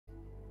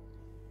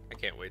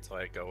can't wait till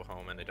I go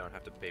home and I don't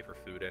have to pay for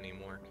food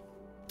anymore.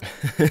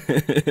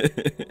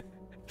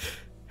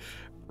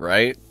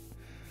 Right?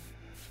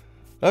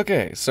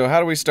 Okay, so how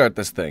do we start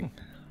this thing?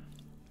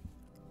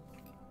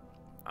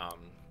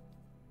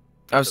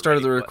 I've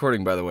started the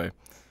recording, by the way.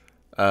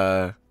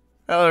 Hello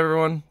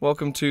everyone,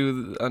 welcome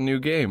to a new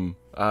game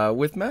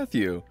with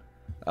Matthew,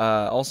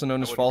 also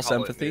known as False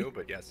Empathy. New,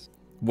 but yes.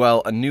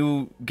 Well, a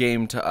new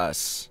game to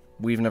us.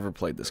 We've never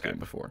played this game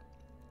before.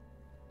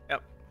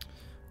 Yep.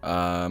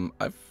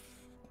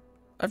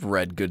 I've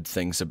read good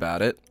things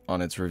about it on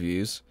its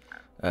reviews.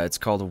 It's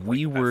called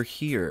We Were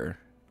Here.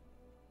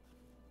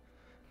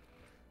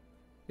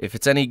 If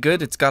it's any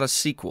good, it's got a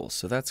sequel,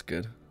 so that's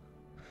good.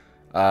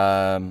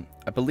 I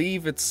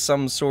believe it's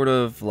some sort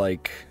of,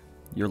 like,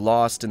 you're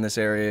lost in this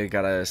area,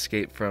 gotta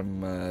escape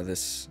from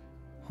this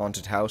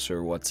haunted house,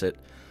 or what's it.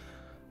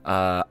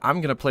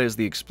 I'm gonna play as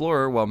the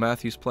explorer, while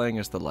Matthew's playing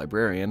as the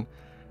librarian,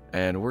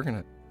 and we're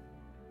gonna...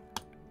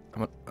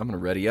 I'm gonna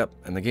ready up,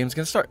 and the game's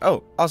gonna start.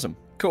 Oh, awesome.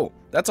 Cool.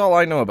 That's all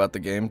I know about the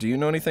game. Do you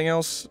know anything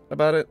else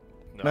about it,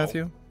 No.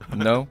 Matthew?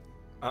 No?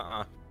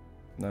 Uh-uh.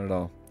 Not at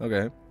all.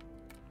 Okay.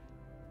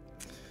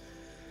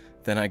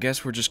 Then I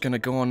guess we're just gonna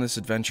go on this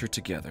adventure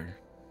together.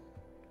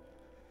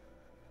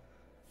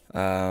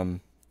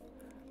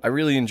 I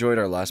really enjoyed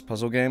our last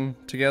puzzle game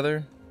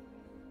together.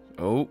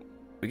 Oh,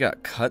 we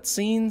got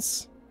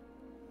cutscenes?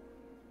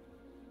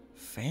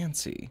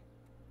 Fancy.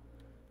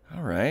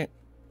 Alright.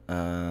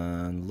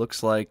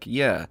 Looks like,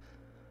 yeah.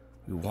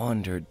 We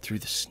wandered through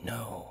the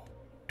snow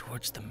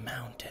towards the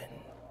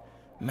mountain.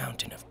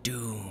 Mountain of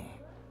doom.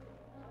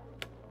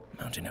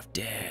 Mountain of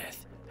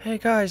death. Hey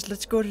guys,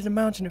 let's go to the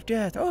mountain of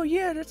death. Oh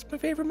yeah, that's my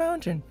favorite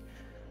mountain.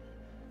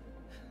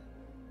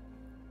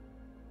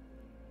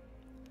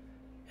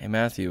 Hey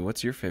Matthew,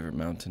 what's your favorite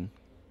mountain?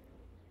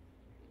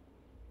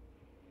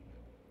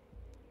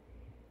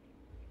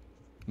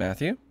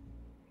 Matthew?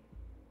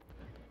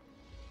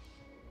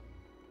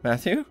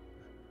 Matthew?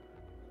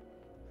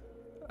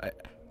 I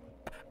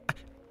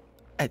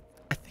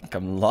think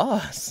I'm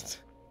lost.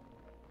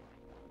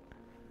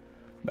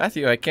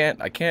 Matthew, I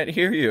can't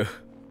hear you.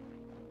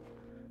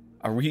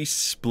 Are we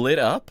split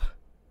up?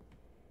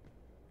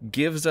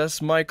 Gives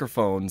us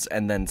microphones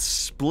and then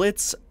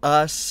splits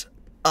us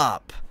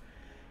up.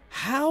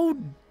 How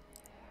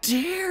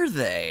dare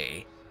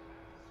they?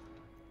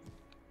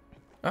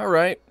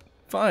 Alright,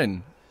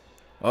 fine.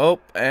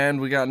 Oh,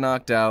 and we got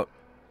knocked out.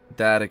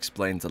 That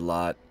explains a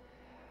lot.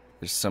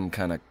 There's some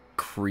kind of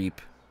creep.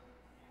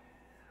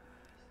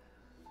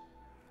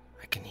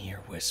 I can hear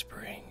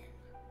whispering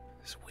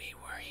as we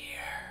were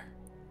here.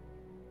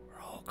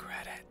 Roll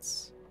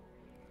credits.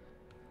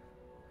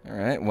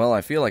 Alright, well,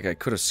 I feel like I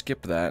could have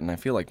skipped that, and I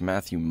feel like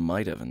Matthew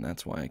might have, and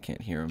that's why I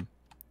can't hear him.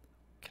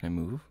 Can I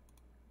move?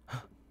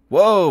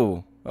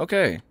 Whoa!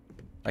 Okay.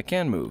 I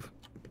can move.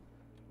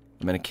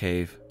 I'm in a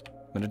cave.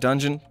 I'm in a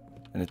dungeon,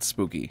 and it's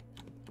spooky.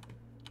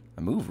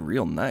 I move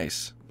real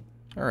nice.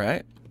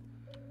 Alright.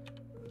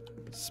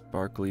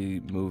 Sparkly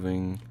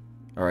moving.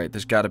 Alright,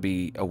 there's gotta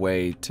be a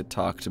way to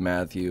talk to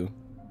Matthew.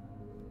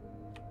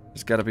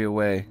 There's gotta be a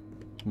way.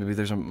 Maybe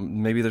there's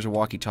a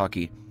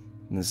walkie-talkie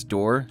in this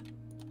door.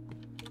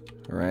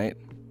 Alright.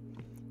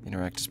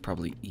 Interact is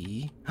probably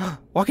E.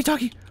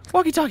 Walkie-talkie!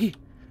 Walkie-talkie!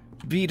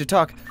 B to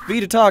talk.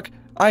 B to talk!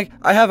 I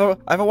have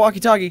a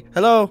walkie-talkie.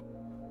 Hello?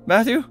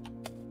 Matthew?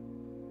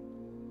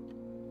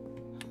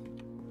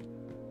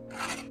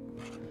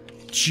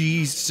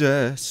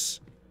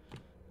 Jesus.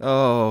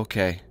 Oh,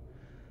 okay.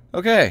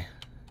 Okay.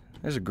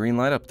 There's a green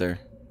light up there.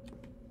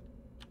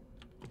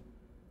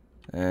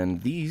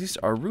 And these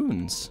are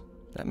runes.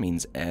 That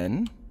means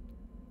N.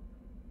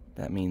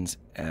 That means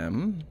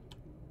M.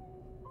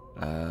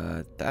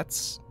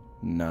 That's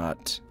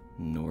not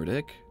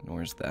Nordic,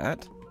 nor is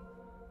that.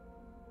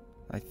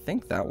 I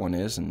think that one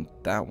is, and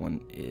that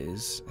one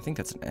is. I think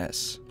that's an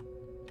S.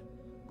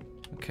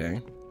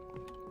 Okay.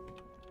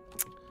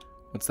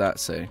 What's that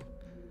say?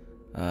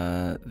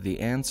 The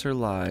answer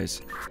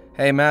lies.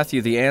 Hey,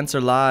 Matthew, the answer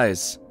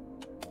lies.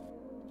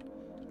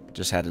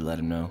 Just had to let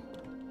him know.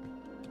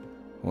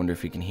 I wonder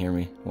if he can hear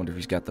me. I wonder if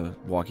he's got the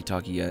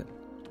walkie-talkie yet.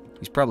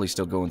 He's probably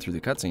still going through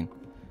the cutscene.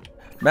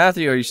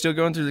 Matthew, are you still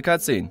going through the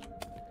cutscene?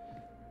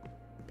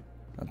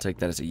 I'll take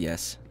that as a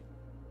yes.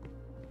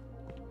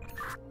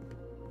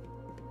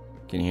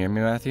 Can you hear me,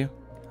 Matthew?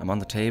 I'm on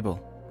the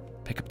table.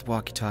 Pick up the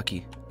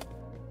walkie-talkie.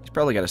 He's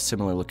probably got a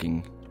similar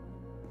looking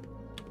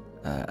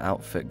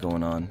outfit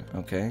going on.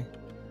 Okay.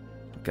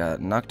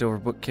 Got knocked over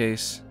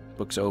bookcase.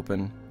 Book's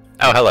open.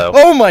 Oh, hello.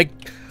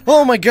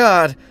 Oh my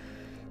god!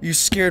 You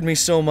scared me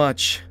so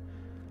much.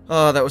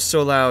 Oh, that was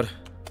so loud.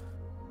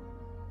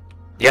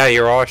 Yeah,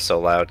 you are so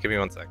loud. Give me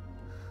 1 sec.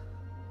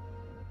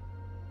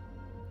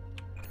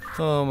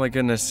 Oh my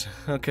goodness.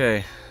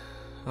 Okay.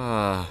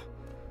 Ah,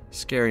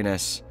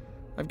 scariness.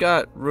 I've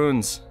got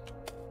runes.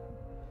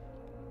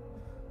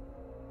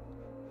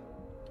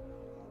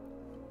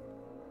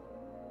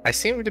 I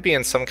seem to be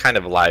in some kind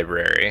of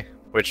library,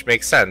 which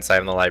makes sense, I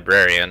am the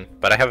librarian,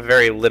 but I have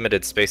very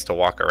limited space to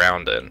walk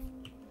around in.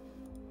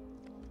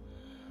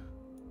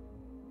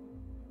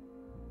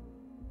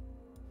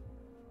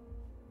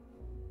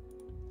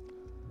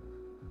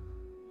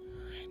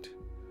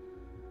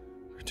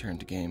 Return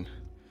to game.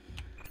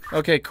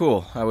 Okay,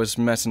 cool. I was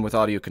messing with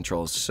audio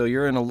controls. So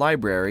you're in a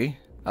library.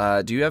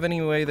 Do you have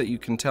any way that you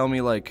can tell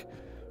me, like,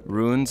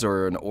 runes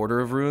or an order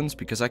of runes?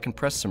 Because I can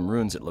press some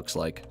runes, it looks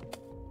like.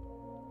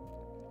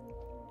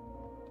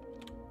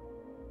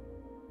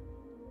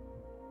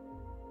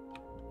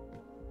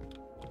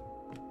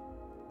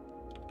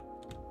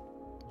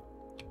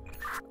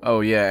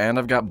 Oh yeah, and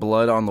I've got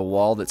blood on the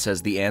wall that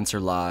says the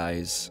answer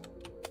lies.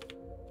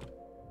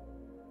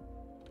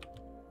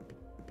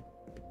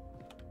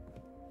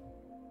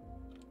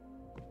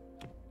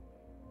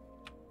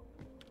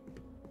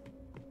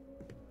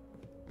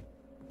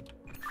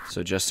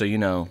 So just so you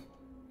know,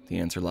 the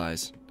answer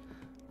lies.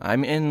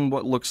 I'm in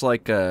what looks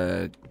like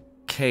a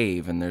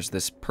cave, and there's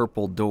this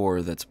purple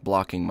door that's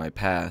blocking my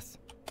path.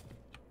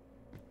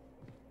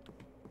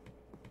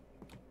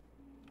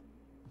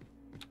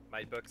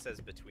 My book says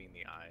between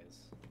the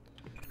eyes.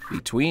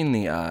 Between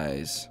the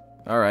eyes.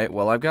 Alright,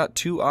 well I've got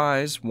 2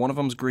 eyes. One of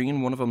them's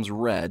green, one of them's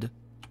red.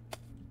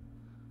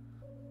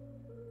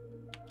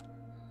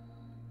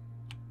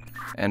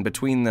 And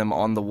between them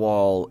on the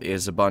wall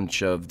is a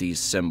bunch of these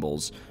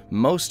symbols.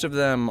 Most of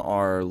them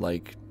are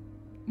like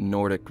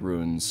Nordic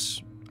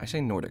runes. I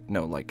say Nordic,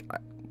 no, like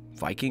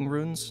Viking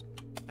runes?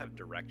 Have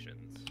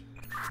directions.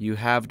 You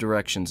have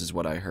directions is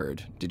what I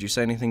heard. Did you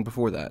say anything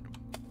before that?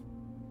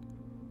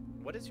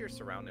 What does your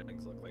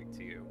surroundings look like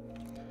to you?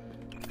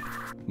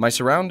 My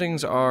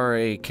surroundings are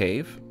a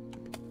cave.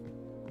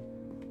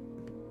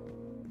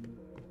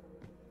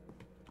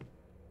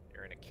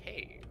 You're in a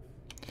cave.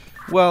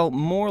 Well,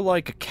 more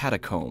like a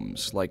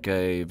catacombs, like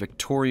a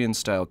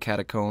Victorian-style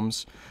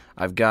catacombs.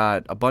 I've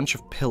got a bunch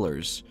of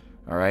pillars,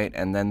 alright?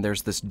 And then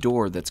there's this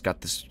door that's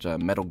got this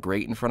metal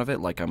grate in front of it,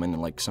 like I'm in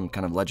like some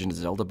kind of Legend of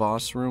Zelda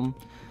boss room.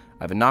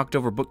 I have a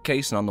knocked-over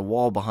bookcase, and on the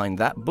wall behind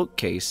that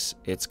bookcase,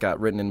 it's got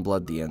written in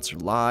blood, the answer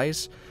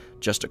lies.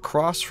 Just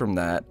across from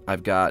that,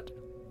 I've got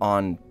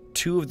on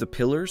 2 of the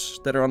pillars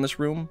that are on this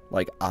room,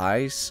 like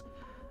eyes.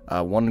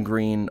 One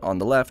green on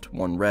the left,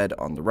 one red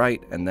on the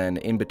right, and then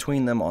in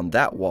between them on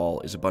that wall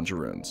is a bunch of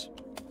runes.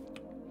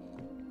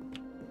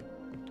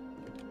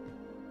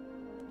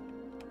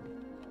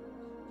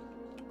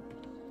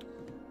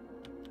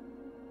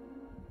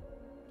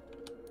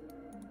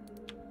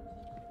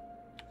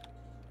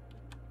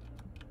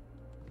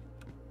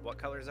 What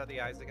colors are the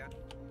eyes again?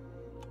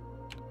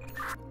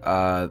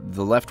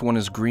 The left one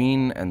is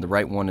green, and the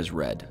right one is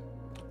red.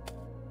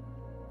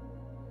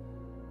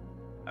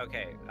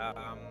 Okay,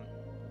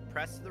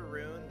 press the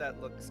rune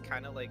that looks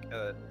kind of like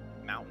a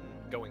mountain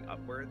going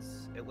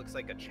upwards. It looks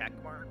like a check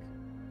mark,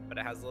 but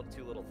it has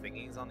 2 little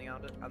thingies on the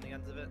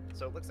ends of it.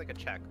 So it looks like a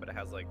check, but it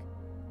has like,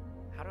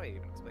 how do I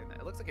even explain that?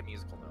 It looks like a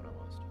musical note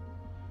almost.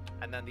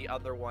 And then the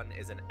other one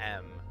is an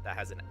M that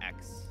has an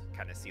X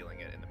kind of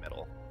sealing it in the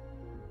middle.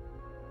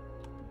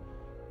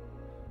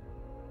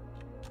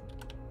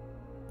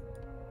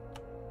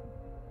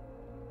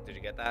 Did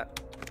you get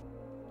that?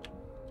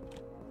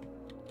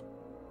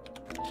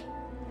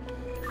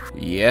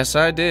 Yes,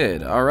 I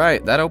did.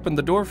 Alright, that opened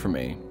the door for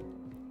me.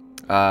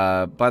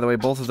 By the way,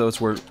 both of those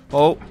were...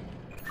 Oh!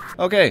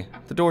 Okay,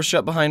 the door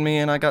shut behind me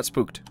and I got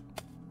spooked.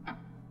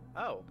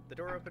 Oh, the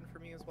door opened for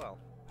me as well.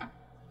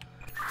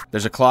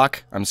 There's a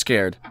clock. I'm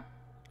scared.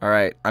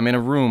 Alright, I'm in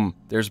a room.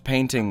 There's a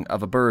painting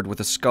of a bird with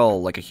a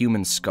skull, like a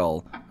human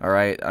skull.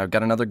 Alright, I've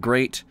got another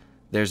grate.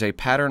 There's a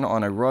pattern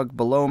on a rug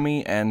below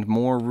me and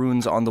more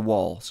runes on the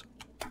walls.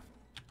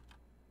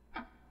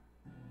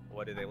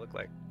 What do they look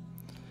like?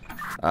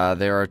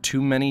 There are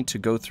too many to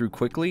go through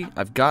quickly.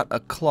 I've got a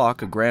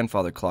clock, a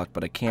grandfather clock,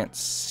 but I can't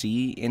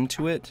see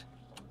into it.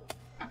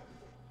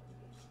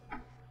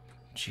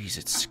 Jeez,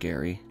 it's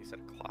scary. You said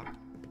clock?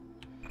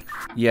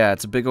 Yeah,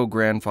 it's a big old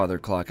grandfather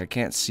clock. I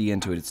can't see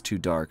into it. It's too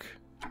dark.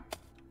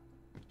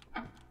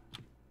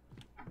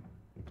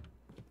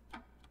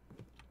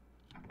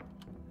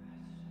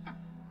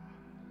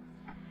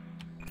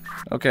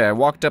 Okay, I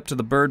walked up to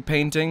the bird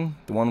painting,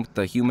 the one with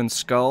the human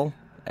skull,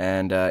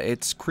 and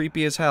it's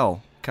creepy as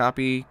hell.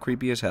 Copy,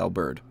 creepy as hell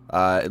bird.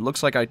 It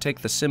looks like I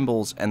take the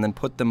symbols and then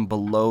put them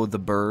below the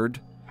bird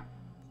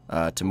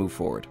to move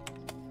forward.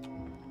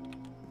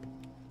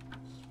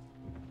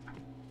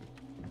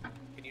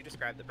 Can you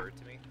describe the bird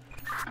to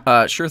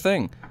me? Sure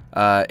thing.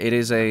 It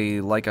is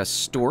like a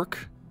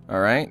stork,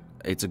 alright?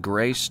 It's a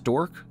gray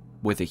stork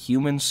with a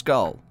human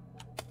skull.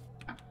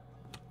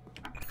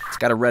 It's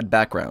got a red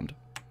background.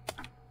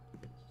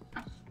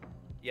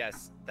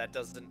 Yes, that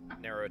doesn't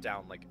narrow it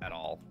down, like, at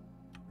all.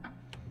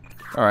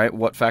 Alright,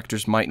 what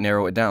factors might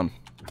narrow it down?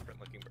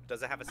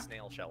 Does it have a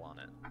snail shell on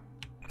it?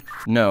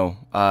 No.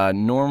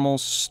 Normal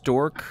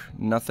stork,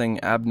 nothing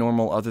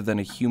abnormal other than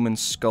a human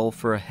skull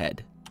for a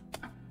head.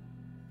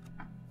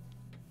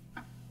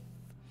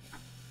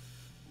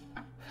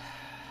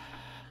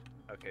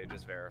 Okay,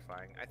 just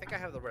verifying. I think I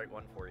have the right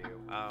one for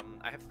you.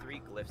 I have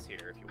 3 glyphs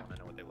here if you want to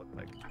know what they look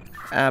like.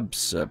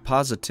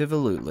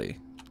 Positively.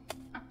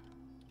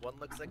 One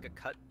looks like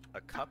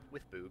a cup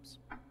with boobs.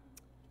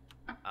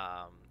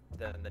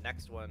 Then the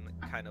next one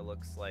kind of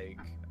looks like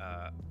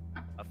a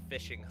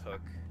fishing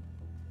hook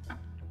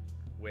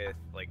with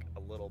like a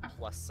little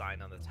plus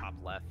sign on the top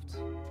left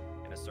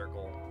in a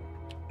circle.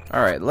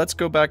 Alright, let's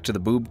go back to the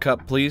boob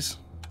cup, please.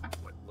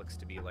 What looks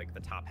to be like the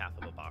top half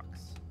of a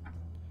box.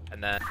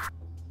 And then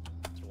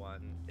this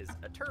one is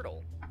a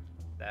turtle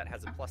that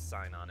has a plus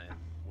sign on it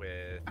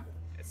with,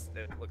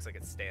 it looks like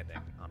it's standing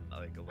on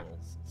like a little,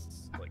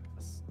 like,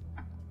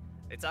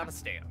 it's on a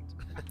stand.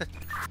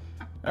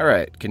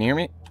 Alright, can you hear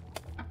me?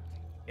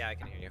 Yeah, I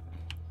can hear you.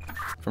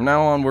 From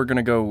now on, we're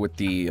gonna go with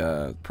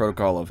the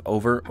protocol of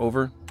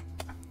over.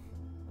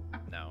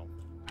 No.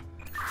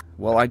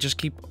 Well, I just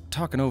keep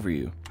talking over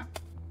you.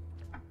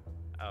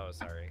 Oh,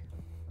 sorry.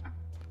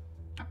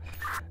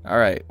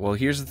 Alright, well,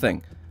 here's the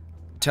thing.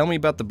 Tell me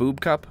about the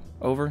boob cup,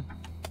 over.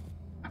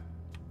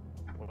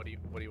 What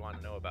do you want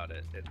to know about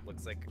it? It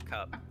looks like a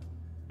cup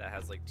that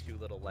has like 2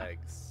 little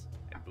legs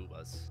and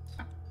boobas.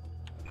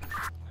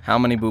 How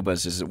many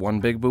boobas? Is it one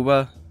big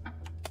booba?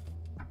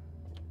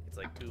 It's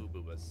like 2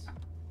 boobas.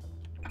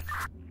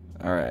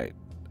 Alright.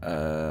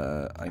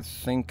 I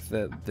think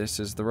that this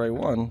is the right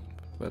one,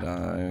 but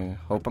I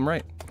hope I'm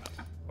right.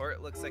 Or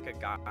it looks like a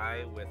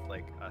guy with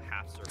like a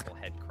half circle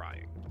head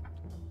crying.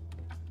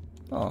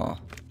 Aw.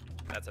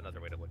 That's another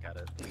way to look at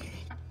it.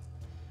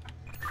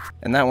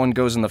 And that one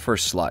goes in the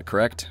first slot,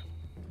 correct?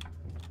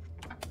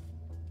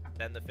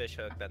 Then the fish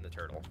hook, then the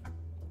turtle.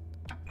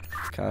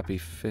 Copy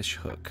fish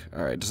hook.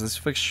 Alright, does this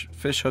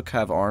fish hook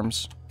have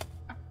arms?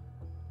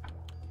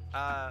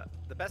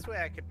 The best way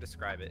I could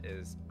describe it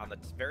is on the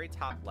very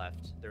top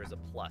left, there is a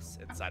plus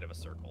inside of a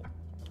circle.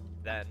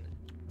 Then,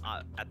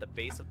 at the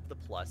base of the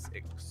plus,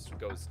 it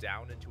goes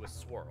down into a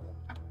swirl,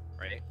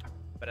 right?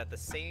 But at the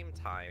same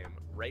time,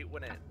 right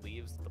when it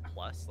leaves the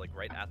plus, like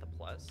right at the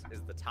plus,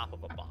 is the top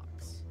of a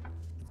box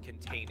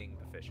containing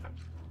the fish hook.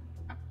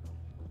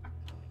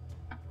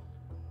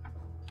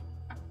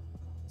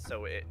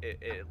 So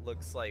it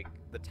looks like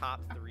the top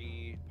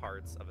 3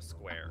 parts of a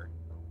square,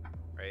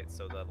 right?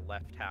 So the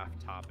left half,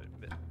 top,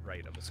 and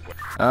right of a square.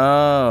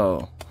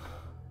 Oh.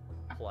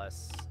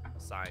 Plus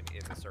sign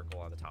in the circle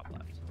on the top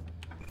left.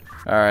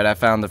 Alright, I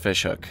found the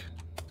fish hook.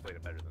 Explain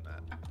it better than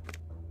that.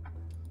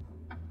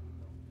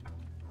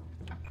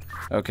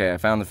 Okay, I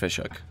found the fish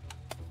hook.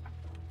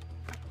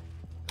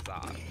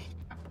 Huzzah.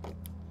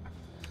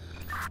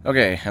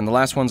 Okay, and the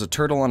last one's a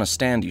turtle on a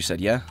stand, you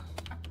said, yeah?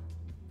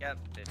 Yep,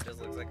 it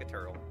just looks like a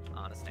turtle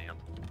on a stand.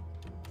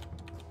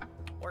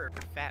 Or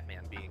a fat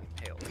man being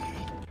impaled.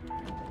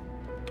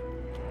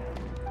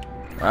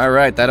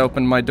 Alright, that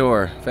opened my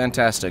door.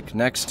 Fantastic.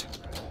 Next.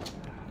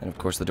 And of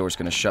course the door's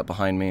gonna shut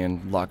behind me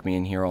and lock me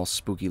in here all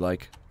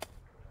spooky-like.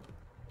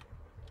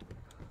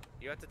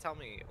 You have to tell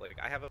me, like,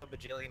 I have a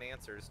bajillion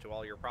answers to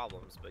all your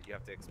problems, but you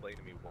have to explain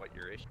to me what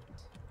your issue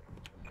is.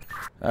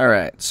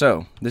 Alright,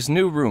 so, this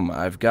new room,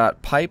 I've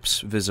got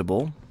pipes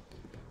visible.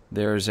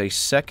 There's a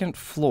second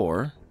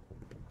floor.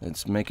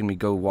 It's making me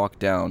go walk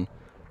down.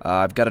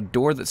 I've got a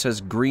door that says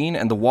green,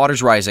 and the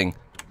water's rising.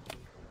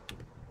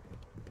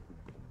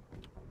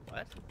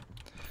 What?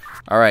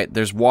 Alright,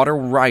 there's water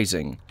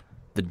rising.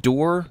 The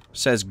door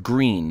says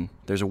green.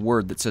 There's a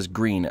word that says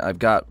green. I've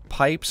got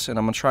pipes, and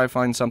I'm gonna try to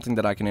find something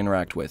that I can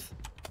interact with.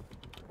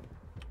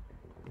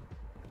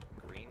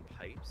 Green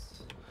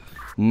pipes?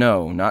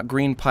 No, not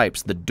green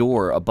pipes. The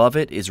door above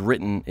it is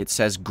written, it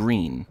says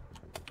green.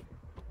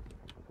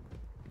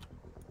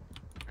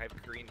 I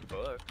have green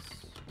books.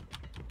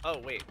 Oh,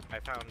 wait, I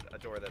found a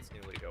door that's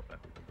newly open.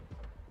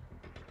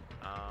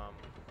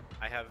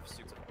 I have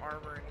suits of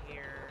armor in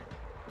here.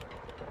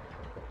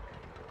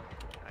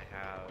 I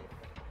have...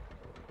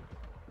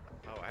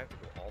 Oh, I have to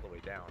go all the way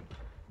down.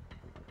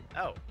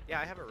 Oh, yeah,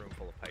 I have a room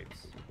full of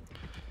pipes.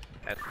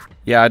 And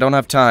Yeah, I don't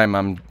have time.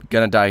 I'm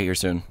gonna die here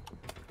soon.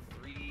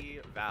 3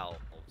 valves.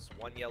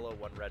 1 yellow,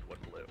 1 red, 1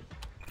 blue.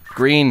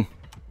 Green.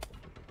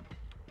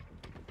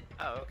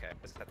 Oh, okay. I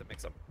just had to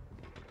mix them.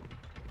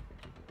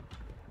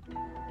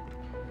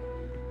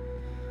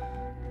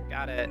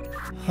 Got it.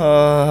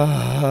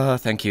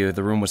 Thank you.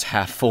 The room was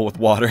half full with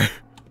water.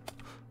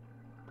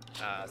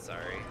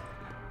 Sorry.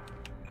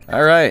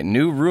 Alright,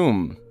 new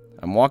room.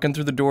 I'm walking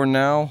through the door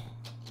now.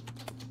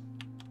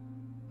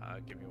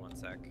 Give me 1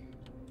 sec.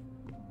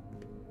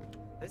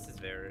 This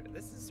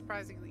is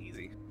surprisingly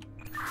easy.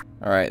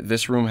 Alright,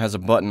 this room has a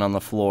button on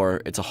the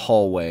floor. It's a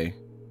hallway.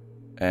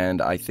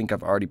 And I think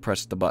I've already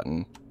pressed the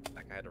button.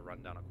 Like I had to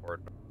run down a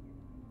corridor.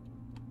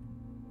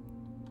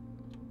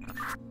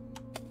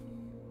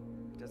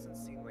 Doesn't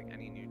seem like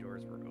any new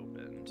doors were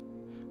opened.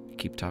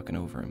 Keep talking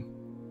over him.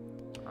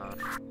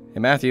 Hey,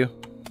 Matthew.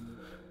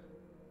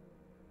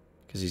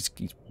 Because he's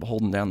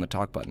holding down the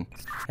talk button.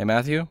 Hey,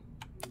 Matthew?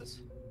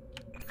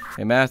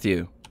 Hey,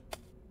 Matthew.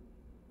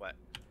 What?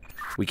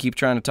 We keep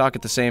trying to talk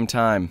at the same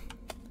time.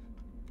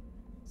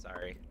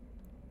 Sorry.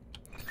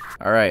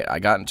 Alright, I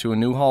got into a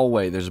new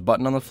hallway. There's a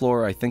button on the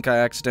floor. I think I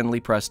accidentally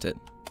pressed it.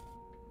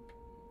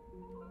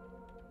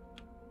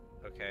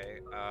 Okay,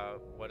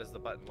 what does the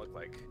button look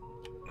like?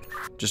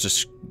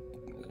 Just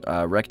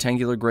a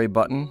rectangular gray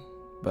button.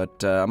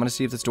 But I'm going to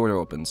see if this door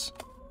opens.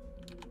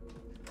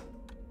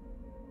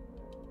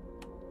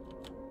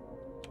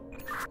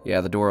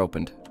 Yeah, the door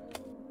opened.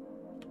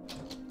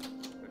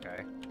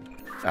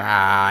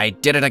 Ah, I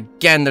did it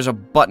again. There's a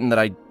button that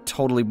I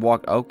totally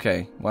walked.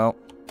 Okay, well.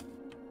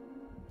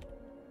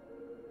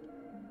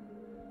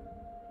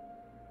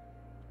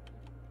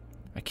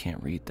 I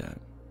can't read that.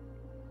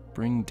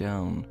 Bring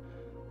down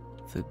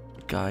the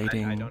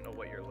guiding. I don't know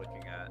what you're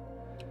looking at.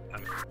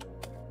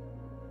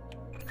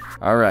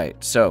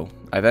 Alright, so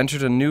I've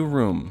entered a new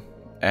room,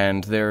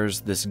 and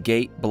there's this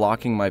gate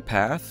blocking my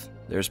path.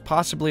 There's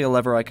possibly a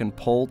lever I can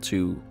pull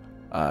to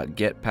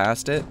get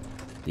past it.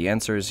 The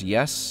answer is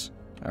yes.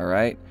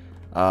 Alright.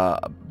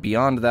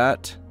 Beyond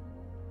that,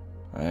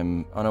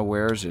 I'm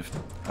unawares if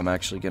I'm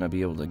actually going to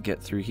be able to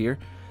get through here.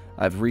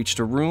 I've reached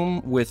a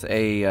room with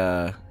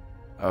a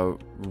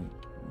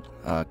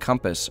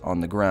compass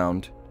on the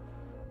ground,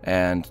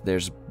 and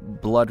there's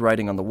blood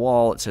writing on the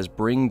wall. It says,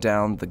 "Bring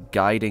down the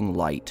guiding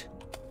light."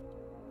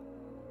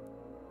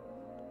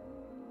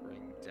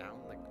 Bring down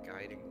the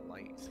guiding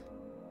light.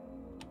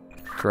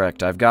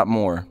 Correct. I've got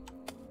more.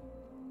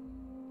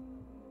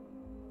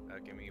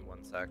 Give me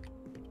 1 sec.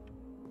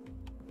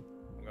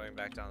 I'm going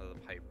back down to the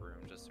pipe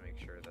room just to make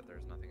sure that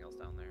there's nothing else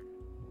down there.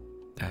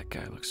 That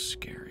guy looks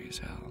scary as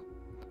hell.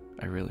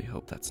 I really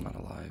hope that's not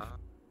alive.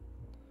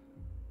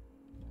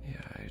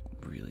 Yeah, I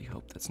really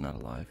hope that's not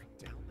alive.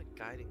 Bring down the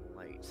guiding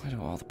light. Why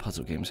do all the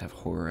puzzle games have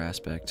horror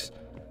aspects?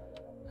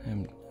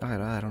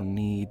 I don't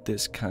need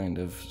this kind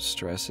of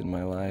stress in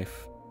my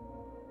life.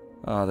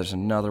 Oh, there's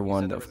another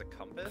one. There was a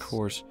compass? Of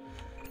course.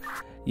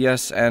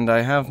 Yes, and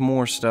I have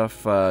more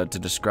stuff to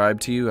describe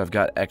to you. I've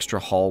got extra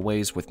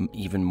hallways with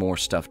even more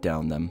stuff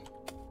down them.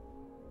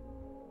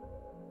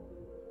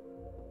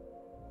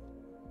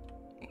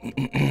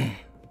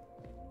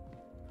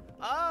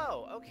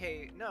 Oh,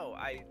 okay. No,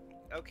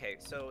 okay,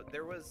 so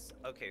there was...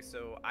 Okay,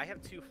 so I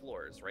have 2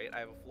 floors, right? I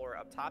have a floor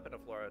up top and a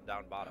floor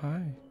down bottom.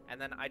 Hi.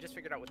 And then I just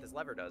figured out what this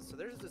lever does. So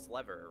there's this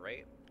lever,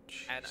 right?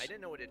 Jeez. And I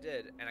didn't know what it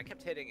did, and I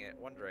kept hitting it,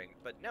 wondering.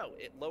 But no,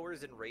 it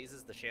lowers and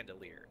raises the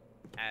chandelier.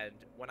 And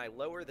when I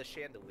lower the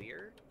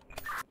chandelier...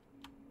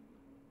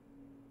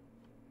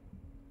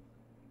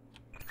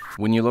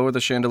 When you lower the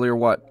chandelier,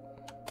 what?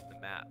 The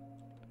map.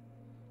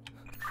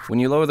 When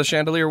you lower the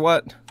chandelier,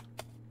 what?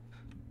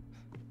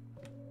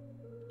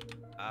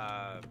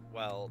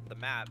 Well, the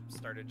map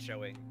started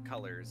showing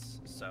colors,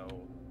 so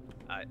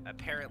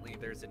apparently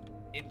there's an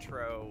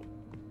intro,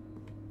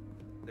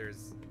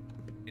 there's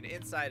an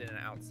inside and an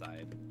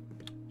outside.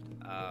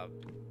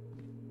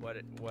 What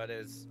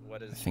is? I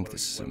think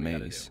this is a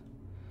maze.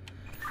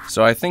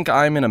 So I think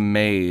I'm in a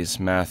maze,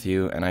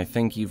 Matthew, and I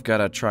think you've got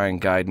to try and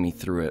guide me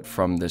through it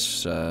from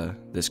this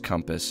this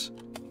compass.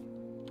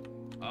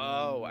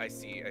 Oh, I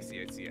see.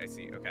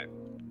 Okay.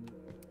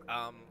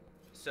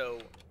 So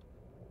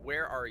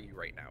where are you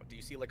right now? Do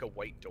you see like a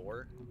white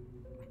door?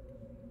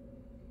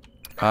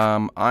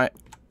 I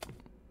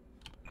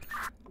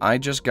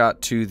just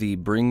got to the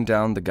bring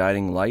down the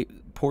guiding light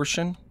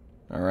portion.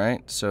 All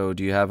right. So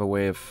do you have a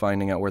way of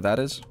finding out where that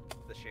is?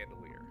 The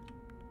chandelier.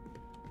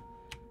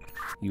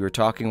 You were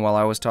talking while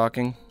I was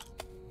talking?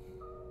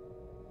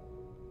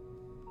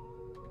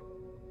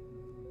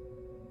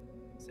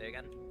 Say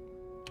again?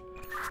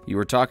 You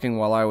were talking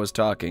while I was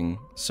talking,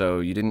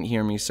 so you didn't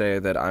hear me say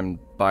that I'm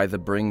by the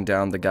bring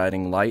down the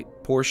guiding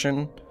light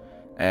portion,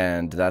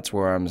 and that's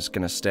where I'm just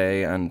gonna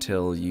stay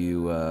until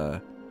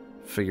you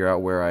figure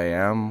out where I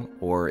am,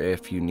 or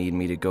if you need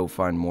me to go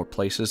find more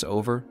places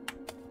over.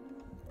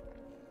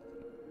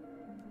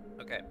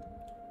 Okay.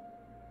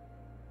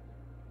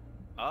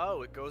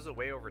 Oh, it goes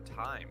away over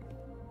time.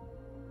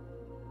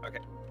 Okay.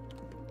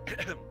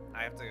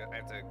 I have to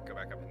go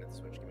back up into the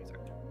switch. Give me a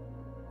second.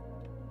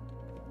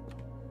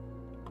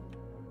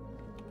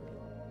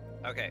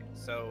 Okay,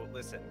 so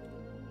listen.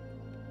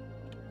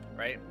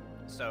 Right?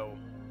 So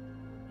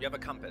you have a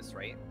compass,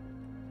 right?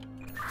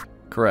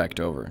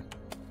 Correct, over.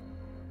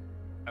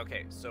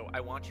 Okay, so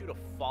I want you to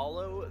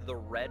follow the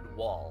red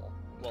wall.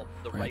 Well,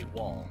 the right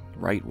wall.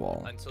 Right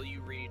wall. Until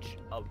you reach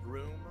a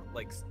room,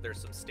 like there's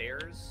some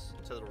stairs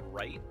to the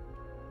right.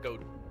 Go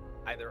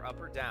either up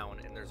or down,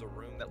 and there's a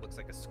room that looks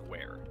like a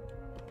square.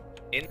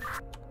 In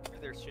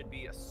there should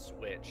be a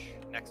switch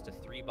next to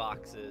 3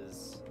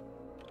 boxes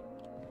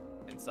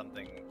and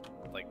something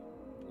like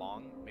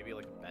long, maybe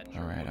like a bench.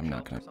 Alright, I'm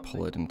not gonna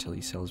pull it until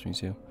he tells me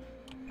to.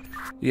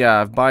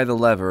 Yeah, I've by the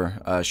lever.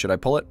 Should I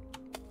pull it?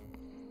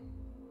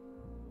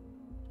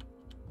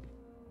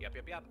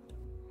 Yep.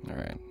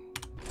 Alright.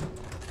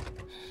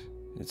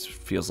 It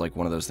feels like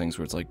one of those things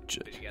where it's like...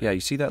 Yeah,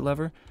 you see that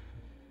lever?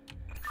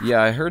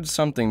 Yeah, I heard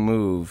something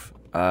move.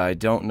 I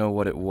don't know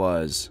what it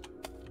was.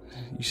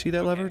 You see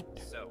that lever?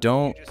 So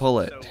don't pull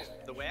it. So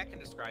the way I can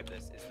describe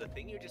this is the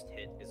thing you just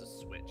hit is a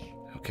switch.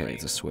 Okay, right?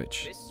 it's a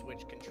switch. This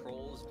switch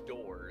controls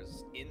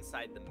doors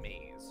inside the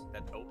maze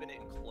that open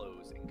and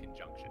close in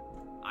conjunction.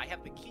 I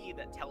have the key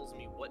that tells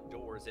me what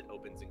doors it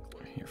opens and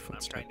closes. Your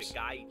footsteps. I'm trying to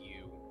guide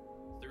you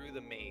through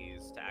the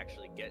maze to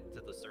actually get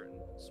to the certain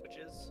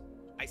switches.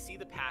 I see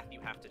the path you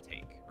have to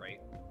take, right?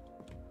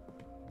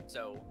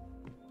 So,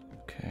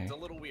 okay. It's a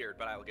little weird,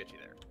 but I'll get you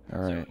there.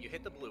 Alright. So you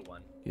hit the blue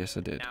one. Yes,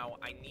 I did. Now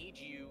I need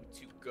you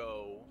to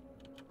go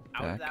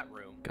out Back. of that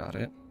room. Got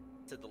it.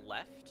 To the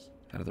left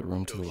Out of the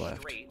room to the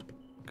left. Straight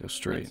Go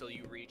straight. until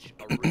you reach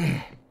a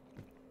room,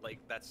 like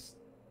that's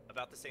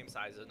about the same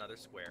size as another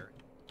square.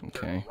 Okay.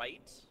 Turn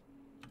right,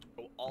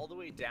 go all the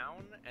way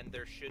down, and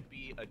there should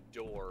be a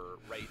door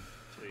right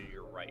to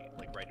your right,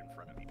 like right in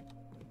front of you.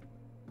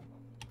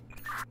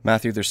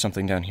 Matthew, there's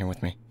something down here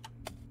with me.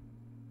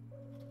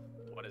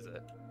 What is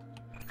it?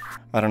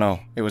 I don't know.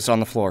 It was on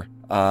the floor.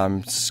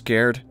 I'm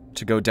scared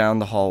to go down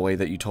the hallway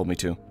that you told me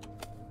to.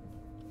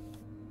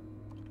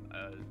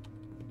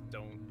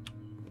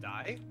 Don't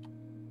die?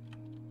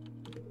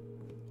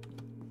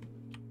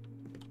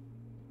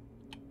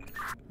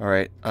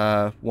 Alright,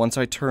 once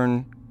I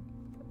turn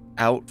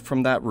out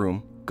from that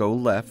room, go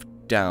left,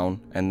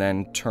 down, and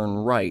then turn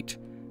right,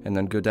 and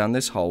then go down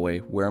this hallway.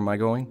 Where am I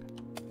going?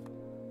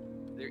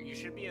 You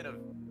should be in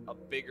a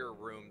bigger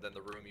room than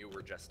the room you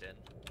were just in.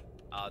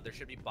 There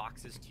should be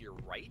boxes to your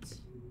right.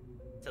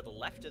 To the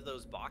left of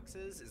those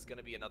boxes is going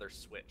to be another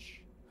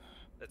switch.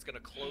 That's going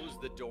to close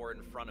the door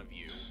in front of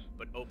you,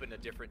 but open a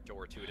different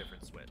door to a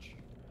different switch.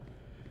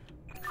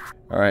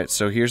 Alright,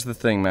 so here's the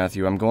thing,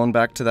 Matthew. I'm going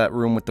back to that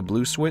room with the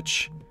blue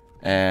switch,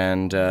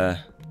 and then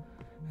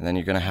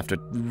you're going to have to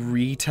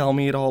retell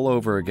me it all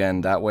over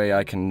again. That way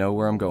I can know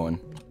where I'm going.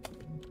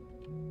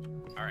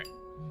 Alright.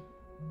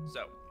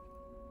 So,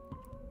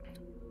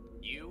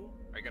 you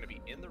are going to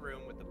be in the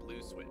room with the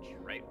blue switch,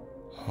 right?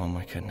 Oh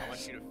my I goodness.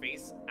 want you to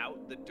face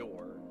out the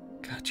door.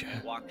 Gotcha.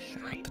 And walk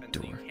straight the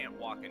until door. you can't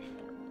walk anymore.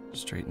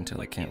 Straight until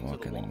I Like can't into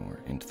walk the wall. anymore.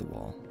 Into the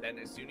wall. Then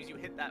as soon as you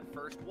hit that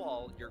first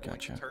wall, you're going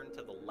Gotcha. to turn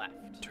to the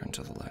left. Turn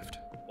to the left.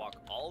 Walk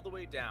all the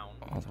way down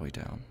All the way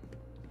down.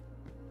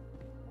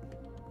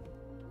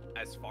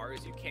 as far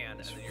as you can,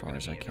 As and then you're far going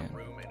as to I be in can. a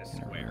room in a In a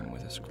square. room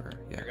with a square.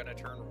 Yeah. You're going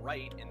to turn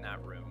right in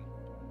that room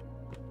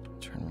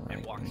Turn right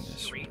and walk in this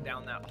straight room.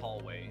 down that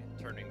hallway,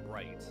 turning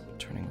right.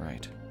 Turning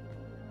right.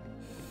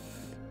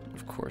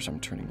 Of course I'm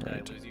turning Did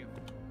right. I lose you?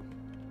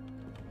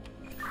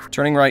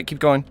 Turning right, keep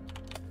going.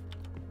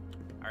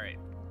 Alright,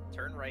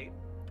 turn right,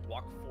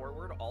 walk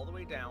forward all the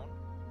way down,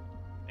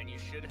 and you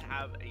should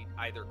have a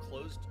either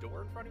closed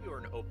door in front of you or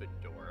an open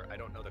door. I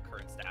don't know the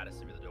current status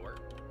of the door,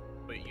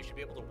 but you should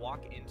be able to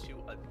walk into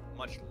a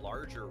much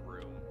larger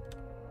room,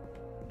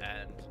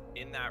 and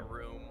in that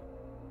room,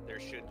 there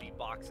should be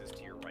boxes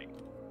to your right.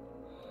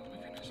 Oh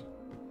my goodness.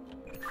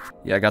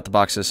 Yeah, I got the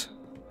boxes.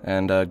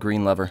 And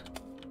green lever.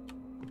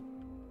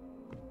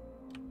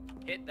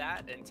 Hit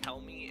that and tell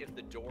me if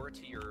the door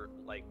to your,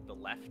 like, the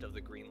left of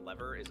the green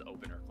lever is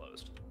open or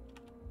closed.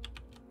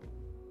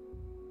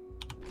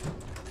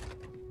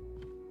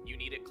 You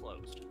need it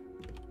closed.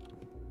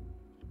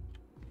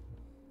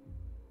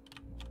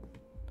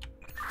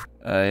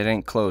 It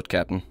ain't closed,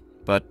 Captain.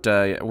 But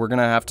we're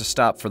gonna have to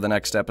stop for the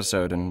next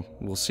episode, and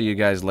we'll see you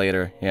guys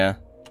later, yeah?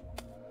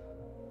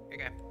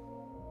 Okay.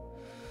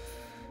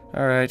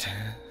 Alright.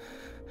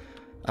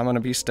 I'm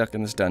gonna be stuck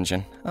in this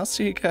dungeon. I'll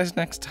see you guys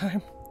next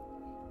time.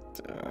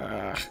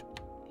 Ugh.